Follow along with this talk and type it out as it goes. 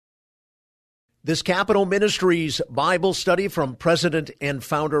This Capitol Ministries Bible study from President and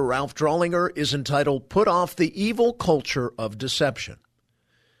founder Ralph Drollinger is entitled, Put Off the Evil Culture of Deception.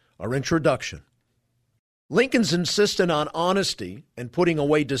 Our introduction. Lincoln's insistence on honesty and putting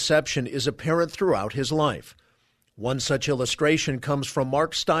away deception is apparent throughout his life. One such illustration comes from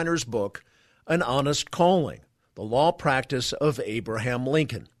Mark Steiner's book, An Honest Calling, the Law Practice of Abraham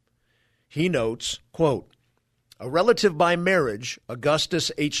Lincoln. He notes, quote, a relative by marriage,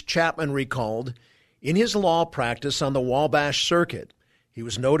 Augustus H. Chapman recalled, in his law practice on the Wabash Circuit, he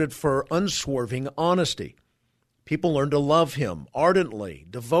was noted for unswerving honesty. People learned to love him ardently,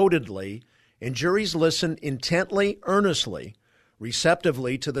 devotedly, and juries listened intently, earnestly,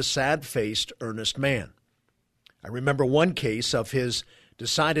 receptively to the sad-faced, earnest man. I remember one case of his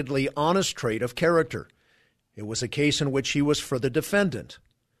decidedly honest trait of character. It was a case in which he was for the defendant.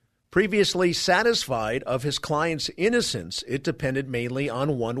 Previously satisfied of his client's innocence, it depended mainly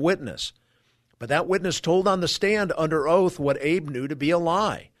on one witness. But that witness told on the stand under oath what Abe knew to be a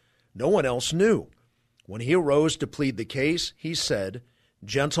lie. No one else knew. When he arose to plead the case, he said,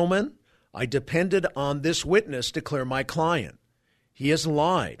 Gentlemen, I depended on this witness to clear my client. He has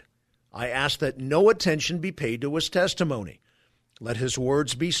lied. I ask that no attention be paid to his testimony. Let his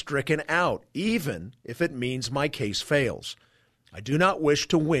words be stricken out, even if it means my case fails. I do not wish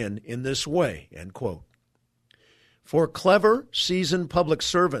to win in this way, end quote. For clever, seasoned public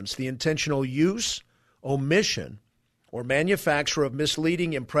servants, the intentional use, omission, or manufacture of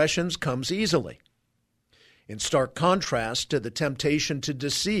misleading impressions comes easily. In stark contrast to the temptation to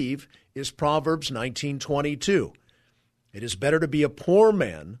deceive is Proverbs 19:22. It is better to be a poor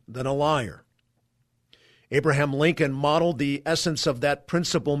man than a liar. Abraham Lincoln modeled the essence of that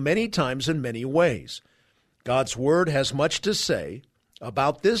principle many times in many ways. God's Word has much to say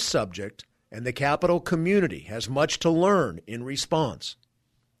about this subject, and the Capitol community has much to learn in response.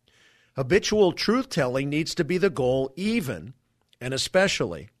 Habitual truth-telling needs to be the goal even, and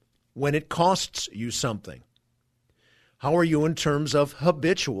especially, when it costs you something. How are you in terms of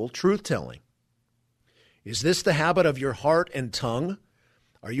habitual truth-telling? Is this the habit of your heart and tongue?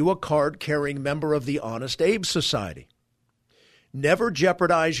 Are you a card-carrying member of the Honest Abe Society? Never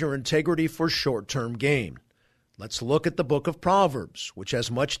jeopardize your integrity for short-term gain. Let's look at the book of Proverbs, which has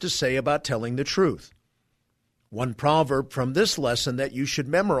much to say about telling the truth. One proverb from this lesson that you should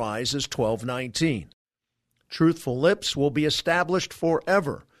memorize is 12:19. Truthful lips will be established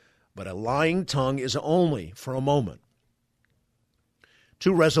forever, but a lying tongue is only for a moment.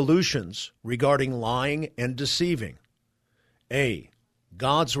 Two resolutions regarding lying and deceiving. A.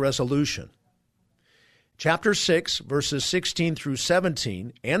 God's resolution. Chapter 6, verses 16 through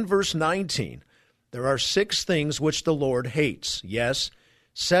 17, and verse 19, there are 6 things which the Lord hates, yes,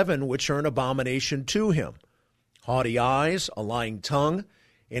 7 which are an abomination to him, haughty eyes, a lying tongue,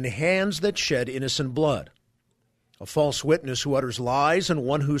 and hands that shed innocent blood, a false witness who utters lies, and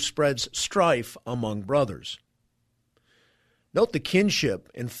one who spreads strife among brothers. Note the kinship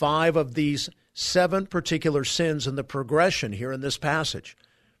in 5 of these 7 particular sins in the progression here in this passage.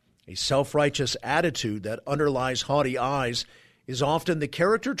 A self-righteous attitude that underlies haughty eyes is often the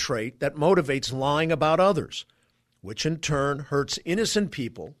character trait that motivates lying about others, which in turn hurts innocent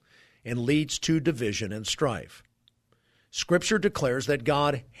people and leads to division and strife. Scripture declares that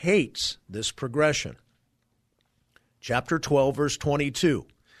God hates this progression. Chapter 12, verse 22.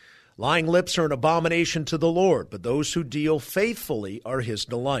 Lying lips are an abomination to the Lord, but those who deal faithfully are his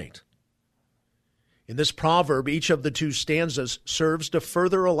delight. In this proverb, each of the 2 stanzas serves to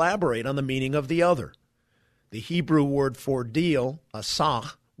further elaborate on the meaning of the other. The Hebrew word for deal,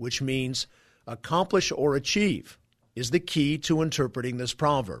 asah, which means accomplish or achieve, is the key to interpreting this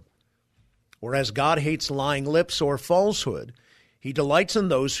proverb. Whereas God hates lying lips or falsehood, he delights in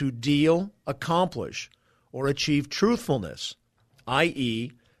those who deal, accomplish, or achieve truthfulness,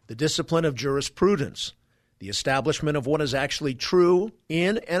 i.e., the discipline of jurisprudence, the establishment of what is actually true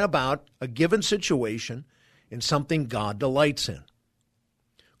in and about a given situation and something God delights in.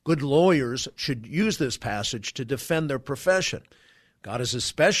 Good lawyers should use this passage to defend their profession. God is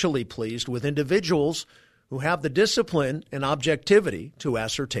especially pleased with individuals who have the discipline and objectivity to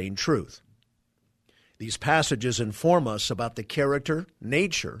ascertain truth. These passages inform us about the character,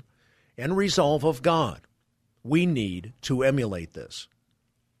 nature, and resolve of God. We need to emulate this.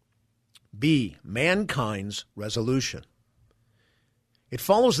 B. Mankind's resolution. It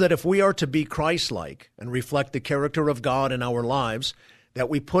follows that if we are to be Christ-like and reflect the character of God in our lives, that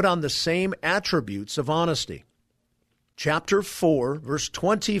we put on the same attributes of honesty. Chapter 4, verse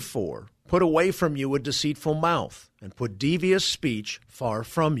 24, put away from you a deceitful mouth, and put devious speech far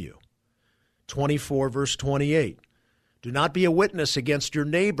from you. 24, verse 28, do not be a witness against your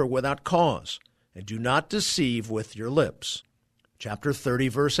neighbor without cause. and do not deceive with your lips. Chapter 30,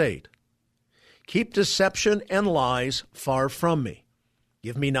 verse 8. Keep deception and lies far from me.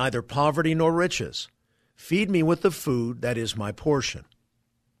 Give me neither poverty nor riches. Feed me with the food that is my portion.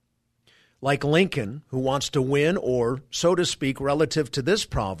 Like Lincoln, who wants to win, or, so to speak, relative to this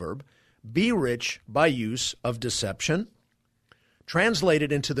proverb, be rich by use of deception.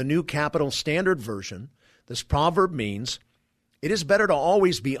 Translated into the New Capital Standard Version, this proverb means it is better to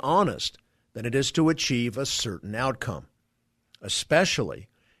always be honest than it is to achieve a certain outcome, especially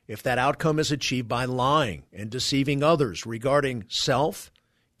if that outcome is achieved by lying and deceiving others regarding self,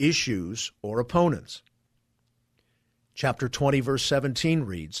 issues, or opponents. Chapter 20, verse 17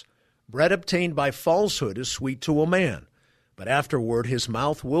 reads, bread obtained by falsehood is sweet to a man, but afterward his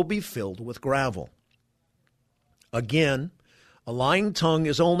mouth will be filled with gravel. Again, a lying tongue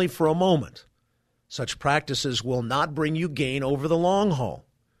is only for a moment. Such practices will not bring you gain over the long haul.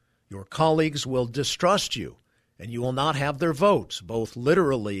 Your colleagues will distrust you, and you will not have their votes, both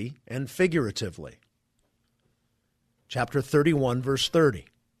literally and figuratively. Chapter 31, verse 30.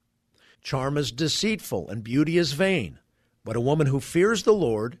 Charm is deceitful and beauty is vain, but a woman who fears the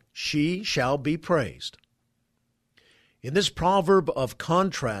Lord, she shall be praised. In this proverb of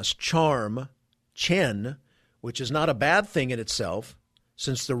contrast, charm, chen, which is not a bad thing in itself,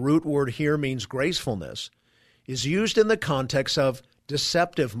 since the root word here means gracefulness, is used in the context of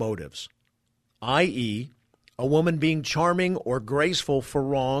deceptive motives, i.e., a woman being charming or graceful for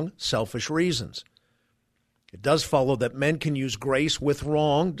wrong, selfish reasons. It does follow that men can use grace with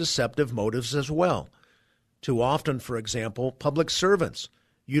wrong, deceptive motives as well. Too often, for example, public servants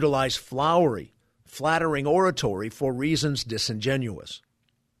utilize flowery, flattering oratory for reasons disingenuous.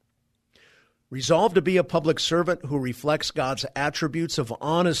 Resolve to be a public servant who reflects God's attributes of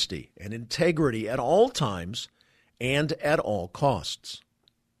honesty and integrity at all times and at all costs.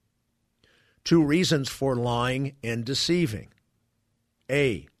 2 reasons for lying and deceiving.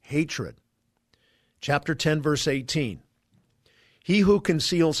 A. Hatred. Chapter 10, verse 18. He who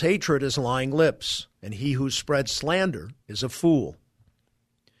conceals hatred is lying lips, and he who spreads slander is a fool.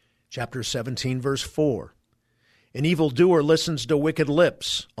 Chapter 17, verse 4. An evildoer listens to wicked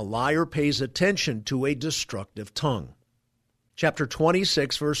lips. A liar pays attention to a destructive tongue. Chapter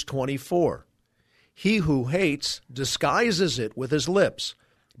 26, verse 24. He who hates disguises it with his lips,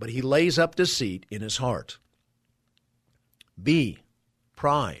 but he lays up deceit in his heart. B.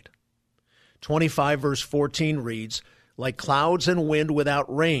 Pride. 25, verse 14 reads, like clouds and wind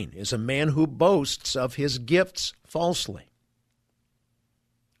without rain is a man who boasts of his gifts falsely.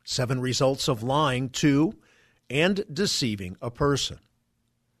 7 results of lying to and deceiving a person.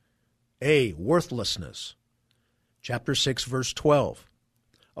 A. Worthlessness. Chapter 6, verse 12.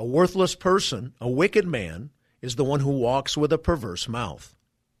 A worthless person, a wicked man, is the one who walks with a perverse mouth.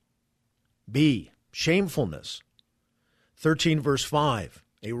 B. Shamefulness. 13, verse 5.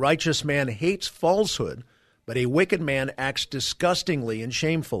 A righteous man hates falsehood, but a wicked man acts disgustingly and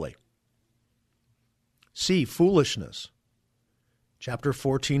shamefully. C. Foolishness. Chapter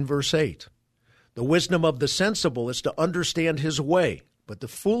 14, verse 8. The wisdom of the sensible is to understand his way, but the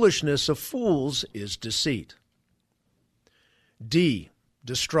foolishness of fools is deceit. D.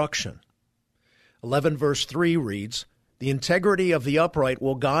 Destruction. 11, verse 3 reads, the integrity of the upright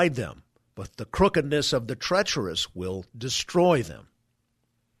will guide them, but the crookedness of the treacherous will destroy them.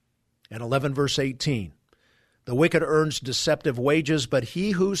 And 11, verse 18. The wicked earns deceptive wages, but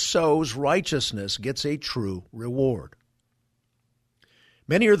he who sows righteousness gets a true reward.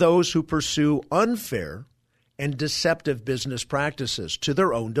 Many are those who pursue unfair and deceptive business practices to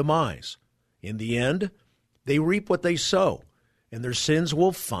their own demise. In the end, they reap what they sow, and their sins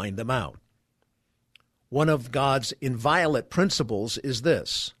will find them out. One of God's inviolate principles is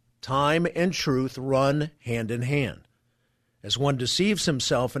this: time and truth run hand in hand. As one deceives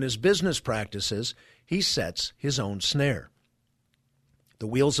himself in his business practices, he sets his own snare. The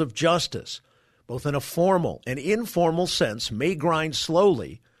wheels of justice, both in a formal and informal sense, may grind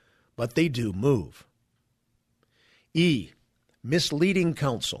slowly, but they do move. E. Misleading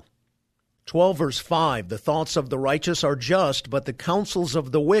counsel. 12, verse 5, the thoughts of the righteous are just, but the counsels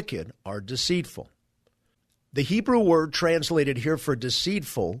of the wicked are deceitful. The Hebrew word translated here for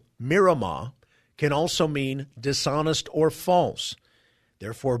deceitful, miramah, can also mean dishonest or false.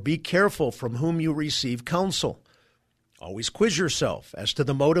 Therefore, be careful from whom you receive counsel. Always quiz yourself as to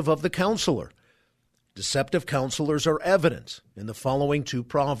the motive of the counselor. Deceptive counselors are evident in the following 2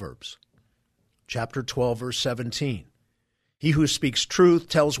 proverbs. Chapter 12, verse 17. He who speaks truth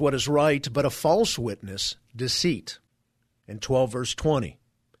tells what is right, but a false witness, deceit. And 12, verse 20.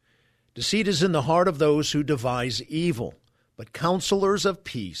 Deceit is in the heart of those who devise evil, but counselors of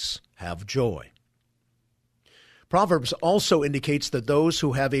peace have joy. Proverbs also indicates that those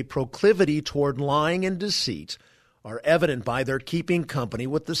who have a proclivity toward lying and deceit are evident by their keeping company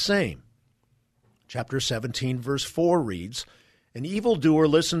with the same. Chapter 17, verse 4 reads, "An evildoer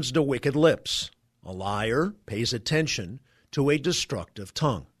listens to wicked lips. A liar pays attention to a destructive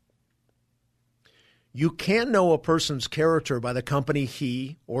tongue." You can know a person's character by the company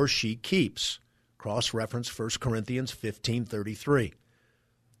he or she keeps. Cross-reference 1 Corinthians 15:33.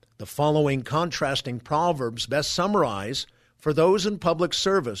 The following contrasting proverbs best summarize, for those in public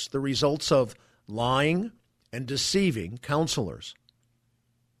service, the results of lying and deceiving counselors.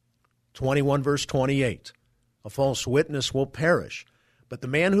 21 verse 28. "A false witness will perish, but the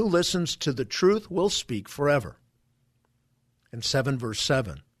man who listens to the truth will speak forever." And 7 verse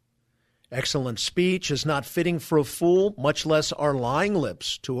 7. "Excellent speech is not fitting for a fool, much less are lying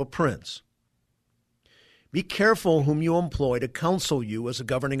lips to a prince." Be careful whom you employ to counsel you as a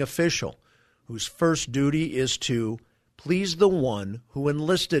governing official, whose first duty is to please the one who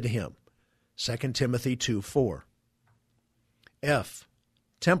enlisted him. 2 Timothy 2:4. F.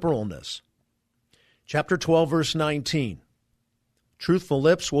 Temporalness. Chapter 12, verse 19. "Truthful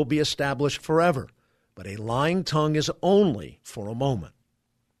lips will be established forever, but a lying tongue is only for a moment."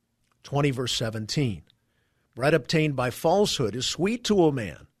 20, verse 17. "Bread obtained by falsehood is sweet to a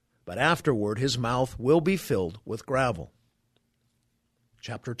man, but afterward his mouth will be filled with gravel."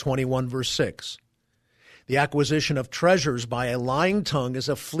 Chapter 21, verse 6. "The acquisition of treasures by a lying tongue is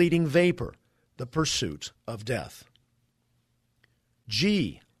a fleeting vapor, the pursuit of death."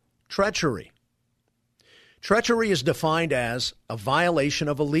 G. Treachery. Treachery is defined as a violation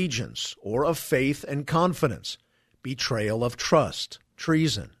of allegiance or of faith and confidence, betrayal of trust,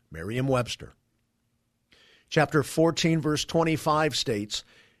 treason, Merriam-Webster. Chapter 14, verse 25 states,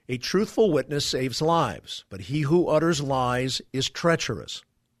 "A truthful witness saves lives, but he who utters lies is treacherous."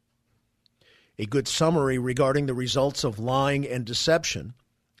 A good summary regarding the results of lying and deception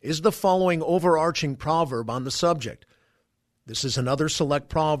is the following overarching proverb on the subject. This is another select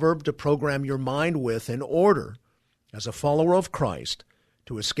proverb to program your mind with in order, as a follower of Christ,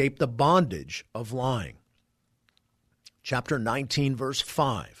 to escape the bondage of lying. Chapter 19, verse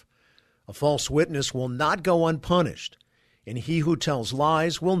 5. "A false witness will not go unpunished, and he who tells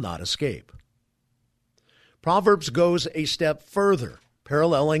lies will not escape." Proverbs goes a step further,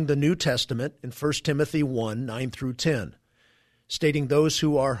 paralleling the New Testament in 1 Timothy 1, 9 through 10, stating those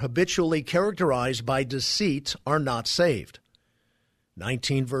who are habitually characterized by deceit are not saved.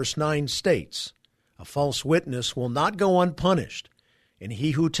 19 verse 9 states, "A false witness will not go unpunished, and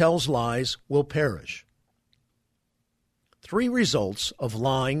he who tells lies will perish." 3 results of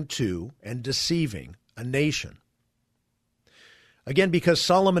lying to and deceiving a nation. Again, because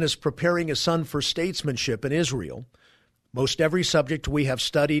Solomon is preparing his son for statesmanship in Israel, most every subject we have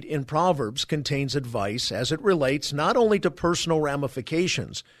studied in Proverbs contains advice as it relates not only to personal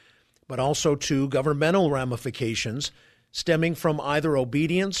ramifications, but also to governmental ramifications stemming from either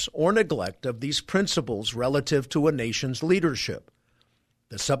obedience or neglect of these principles relative to a nation's leadership.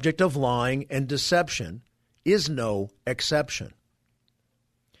 The subject of lying and deception is no exception.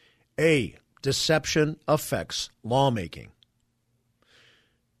 A. Deception affects lawmaking.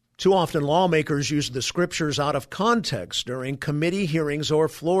 Too often lawmakers use the scriptures out of context during committee hearings or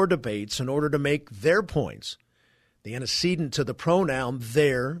floor debates in order to make their points, the antecedent to the pronoun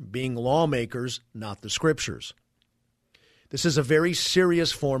their being lawmakers, not the scriptures. This is a very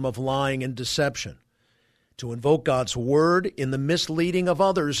serious form of lying and deception. To invoke God's word in the misleading of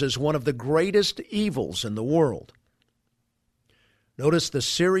others is one of the greatest evils in the world. Notice the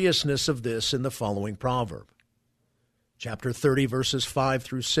seriousness of this in the following proverb. Chapter 30, verses 5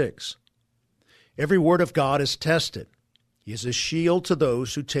 through 6. "Every word of God is tested. He is a shield to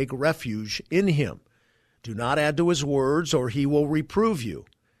those who take refuge in him. Do not add to his words, or he will reprove you,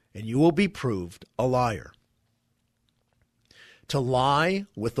 and you will be proved a liar." To lie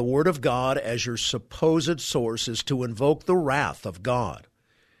with the Word of God as your supposed source is to invoke the wrath of God.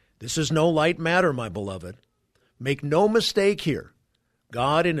 This is no light matter, my beloved. Make no mistake here.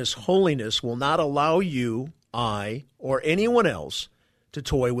 God in His holiness will not allow you, I, or anyone else to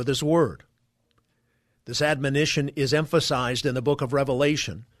toy with His Word. This admonition is emphasized in the book of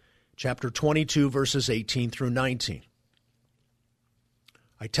Revelation, chapter 22, verses 18 through 19.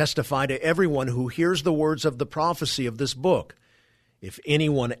 "I testify to everyone who hears the words of the prophecy of this book. If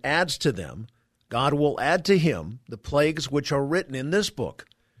anyone adds to them, God will add to him the plagues which are written in this book.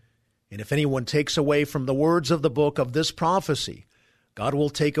 And if anyone takes away from the words of the book of this prophecy, God will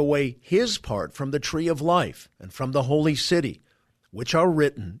take away his part from the tree of life and from the holy city, which are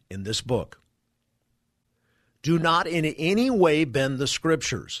written in this book." Do not in any way bend the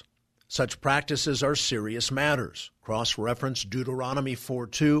scriptures. Such practices are serious matters. Cross-reference Deuteronomy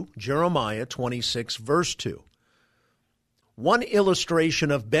 4:2, Jeremiah 26, verse 2. One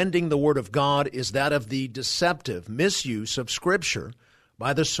illustration of bending the Word of God is that of the deceptive misuse of Scripture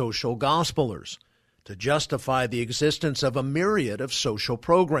by the social gospelers to justify the existence of a myriad of social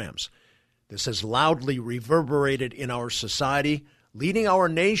programs. This has loudly reverberated in our society, leading our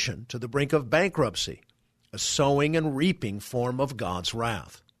nation to the brink of bankruptcy, a sowing and reaping form of God's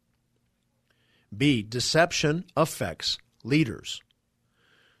wrath. B. Deception affects leaders.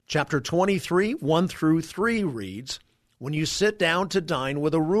 Chapter 23, 1 through 3 reads, "When you sit down to dine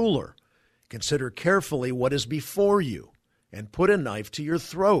with a ruler, consider carefully what is before you, and put a knife to your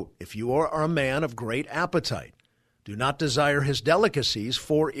throat if you are a man of great appetite. Do not desire his delicacies,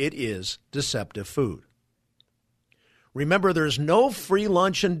 for it is deceptive food." Remember, there's no free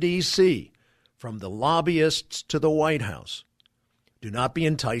lunch in D.C., from the lobbyists to the White House. Do not be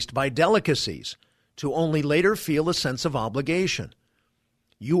enticed by delicacies, to only later feel a sense of obligation.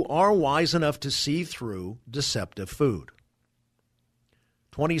 You are wise enough to see through deceptive food.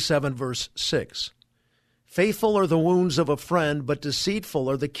 27 verse 6. "Faithful are the wounds of a friend, but deceitful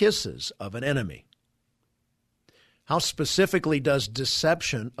are the kisses of an enemy." How specifically does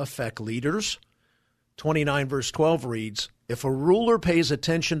deception affect leaders? 29 verse 12 reads, "If a ruler pays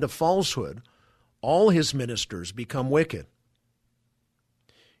attention to falsehood, all his ministers become wicked."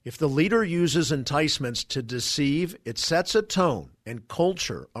 If the leader uses enticements to deceive, it sets a tone and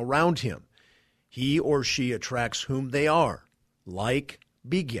culture around him. He or she attracts whom they are. Like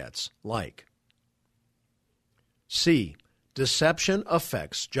begets like. C. Deception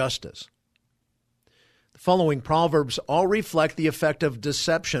affects justice. The following proverbs all reflect the effect of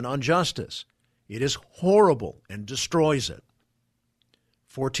deception on justice. It is horrible and destroys it.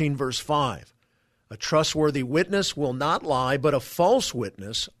 14 verse 5. "A trustworthy witness will not lie, but a false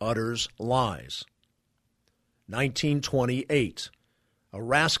witness utters lies." 19:28. "A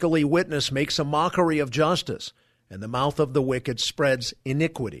rascally witness makes a mockery of justice, and the mouth of the wicked spreads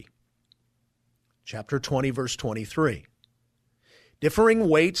iniquity." Chapter 20, verse 23. "Differing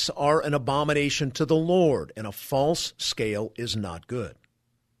weights are an abomination to the Lord, and a false scale is not good."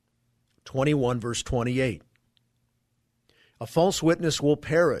 21, verse 28. "A false witness will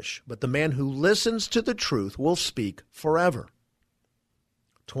perish, but the man who listens to the truth will speak forever."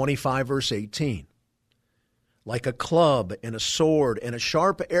 25, verse 18. "Like a club and a sword and a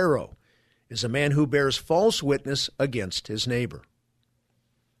sharp arrow is a man who bears false witness against his neighbor."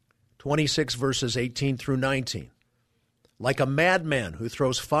 26, verses 18 through 19. "Like a madman who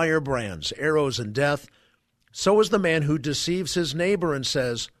throws firebrands, arrows, and death, so is the man who deceives his neighbor and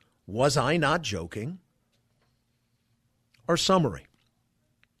says, 'Was I not joking?'" Our summary.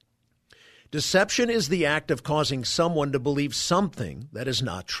 Deception is the act of causing someone to believe something that is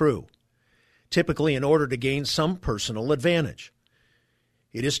not true, typically in order to gain some personal advantage.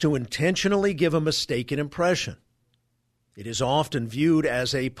 It is to intentionally give a mistaken impression. It is often viewed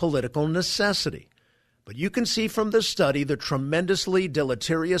as a political necessity, but you can see from the study the tremendously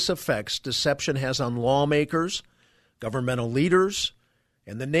deleterious effects deception has on lawmakers, governmental leaders,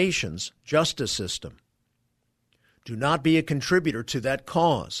 and the nation's justice system. Do not be a contributor to that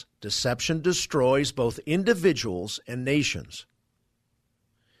cause. Deception destroys both individuals and nations.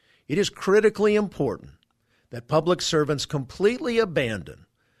 It is critically important that public servants completely abandon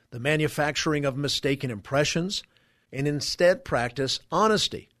the manufacturing of mistaken impressions and instead practice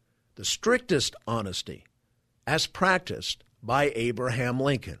honesty, the strictest honesty, as practiced by Abraham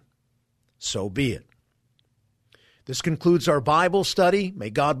Lincoln. So be it. This concludes our Bible study.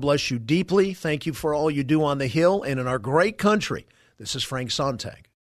 May God bless you deeply. Thank you for all you do on the Hill and in our great country. This is Frank Sontag.